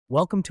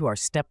Welcome to our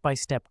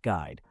step-by-step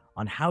guide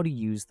on how to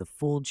use the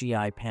full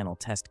GI panel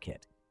test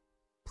kit.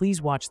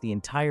 Please watch the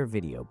entire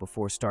video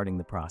before starting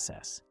the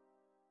process.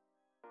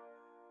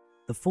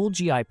 The full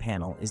GI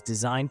panel is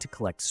designed to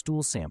collect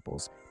stool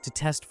samples to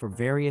test for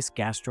various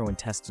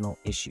gastrointestinal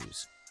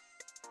issues.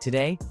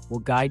 Today, we'll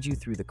guide you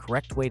through the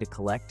correct way to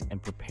collect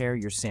and prepare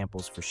your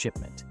samples for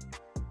shipment.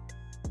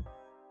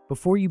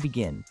 Before you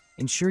begin,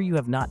 ensure you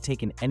have not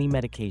taken any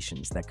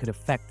medications that could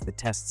affect the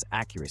test's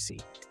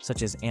accuracy,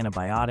 such as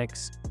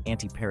antibiotics,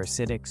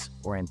 antiparasitics,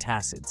 or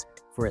antacids,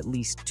 for at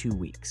least 2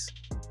 weeks.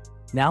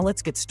 Now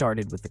let's get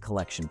started with the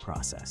collection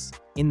process.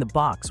 In the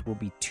box will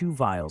be 2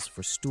 vials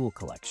for stool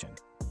collection.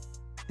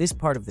 This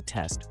part of the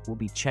test will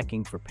be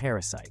checking for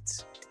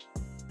parasites.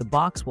 The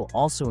box will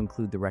also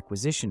include the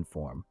requisition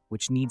form,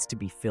 which needs to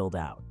be filled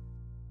out.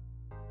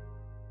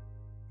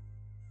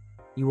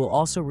 You will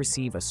also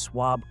receive a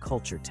swab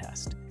culture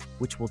test,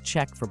 which will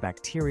check for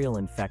bacterial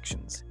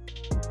infections,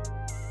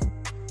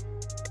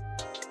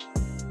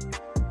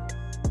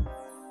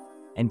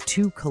 and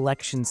 2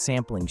 collection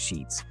sampling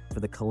sheets for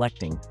the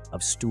collecting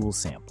of stool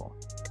sample.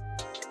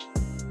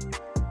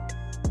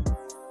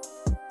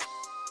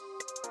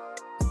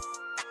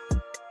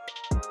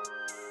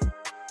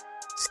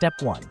 Step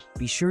 1.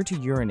 Be sure to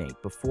urinate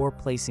before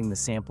placing the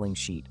sampling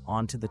sheet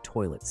onto the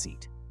toilet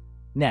seat.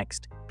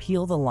 Next,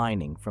 peel the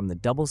lining from the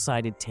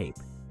double-sided tape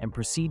and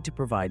proceed to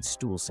provide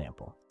stool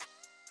sample.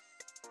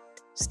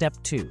 Step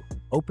 2.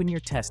 Open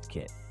your test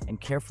kit and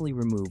carefully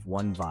remove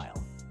 1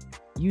 vial.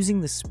 Using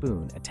the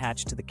spoon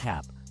attached to the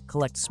cap,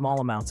 collect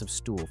small amounts of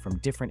stool from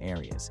different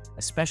areas,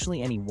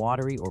 especially any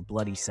watery or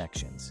bloody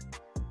sections.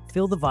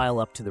 Fill the vial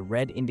up to the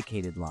red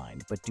indicated line,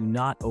 but do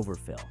not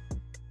overfill.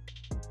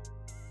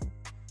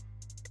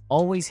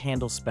 Always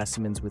handle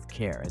specimens with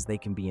care as they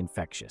can be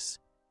infectious.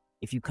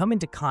 If you come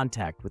into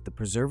contact with the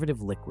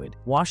preservative liquid,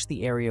 wash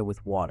the area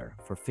with water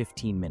for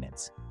 15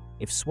 minutes.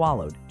 If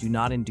swallowed, do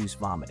not induce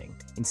vomiting.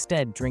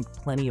 Instead, drink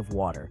plenty of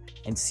water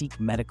and seek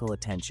medical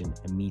attention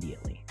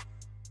immediately.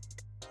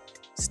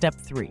 Step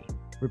 3.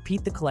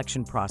 Repeat the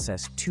collection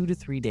process 2 to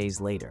 3 days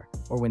later,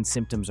 or when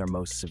symptoms are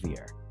most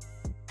severe.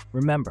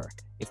 Remember,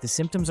 if the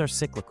symptoms are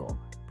cyclical,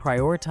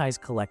 prioritize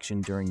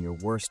collection during your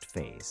worst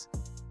phase.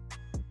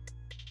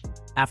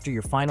 After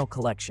your final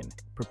collection,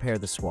 prepare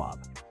the swab.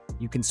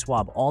 You can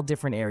swab all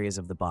different areas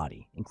of the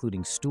body,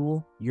 including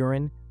stool,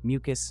 urine,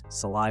 mucus,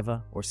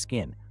 saliva, or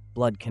skin.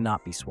 Blood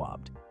cannot be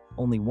swabbed.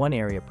 Only 1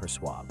 area per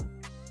swab.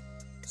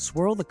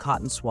 Swirl the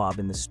cotton swab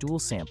in the stool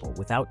sample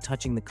without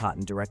touching the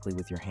cotton directly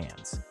with your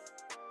hands.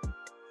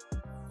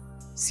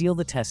 Seal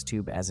the test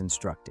tube as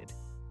instructed.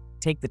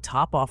 Take the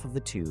top off of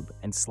the tube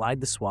and slide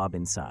the swab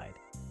inside.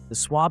 The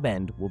swab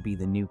end will be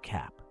the new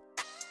cap.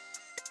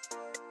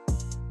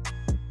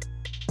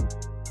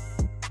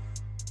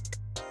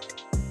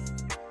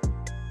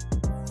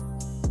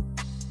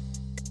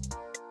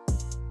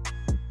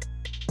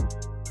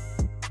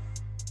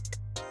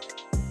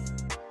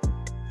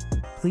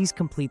 Please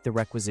complete the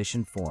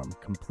requisition form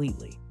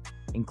completely.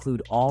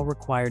 Include all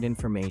required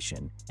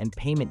information and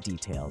payment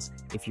details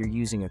if you're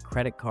using a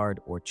credit card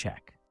or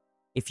check.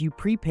 If you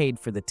prepaid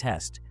for the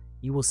test,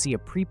 you will see a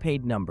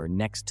prepaid number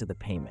next to the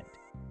payment.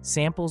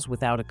 Samples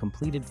without a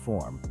completed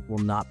form will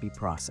not be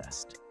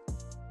processed.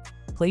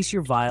 Place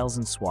your vials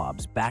and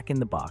swabs back in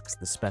the box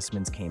the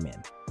specimens came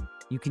in.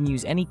 You can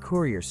use any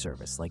courier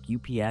service like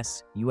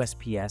UPS,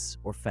 USPS,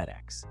 or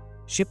FedEx.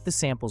 Ship the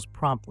samples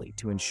promptly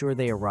to ensure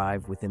they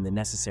arrive within the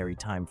necessary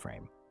time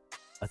frame.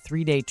 A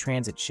 3-day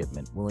transit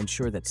shipment will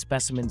ensure that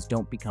specimens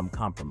don't become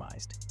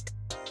compromised.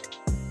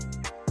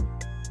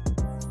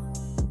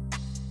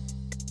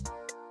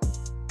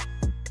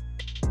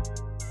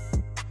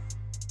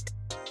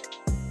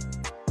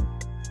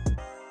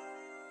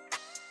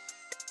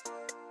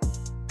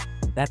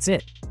 That's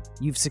it.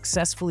 You've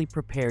successfully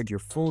prepared your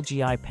full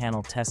GI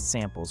panel test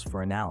samples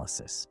for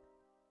analysis.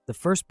 The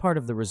first part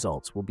of the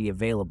results will be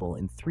available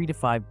in 3 to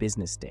 5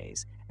 business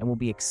days and will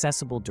be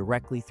accessible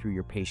directly through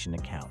your patient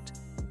account.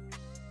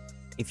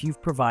 If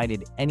you've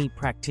provided any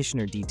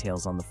practitioner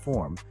details on the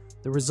form,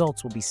 the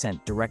results will be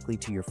sent directly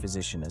to your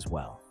physician as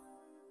well.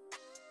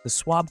 The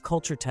swab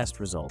culture test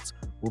results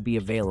will be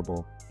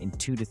available in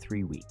 2 to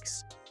 3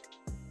 weeks.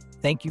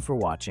 Thank you for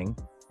watching,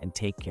 and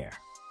take care.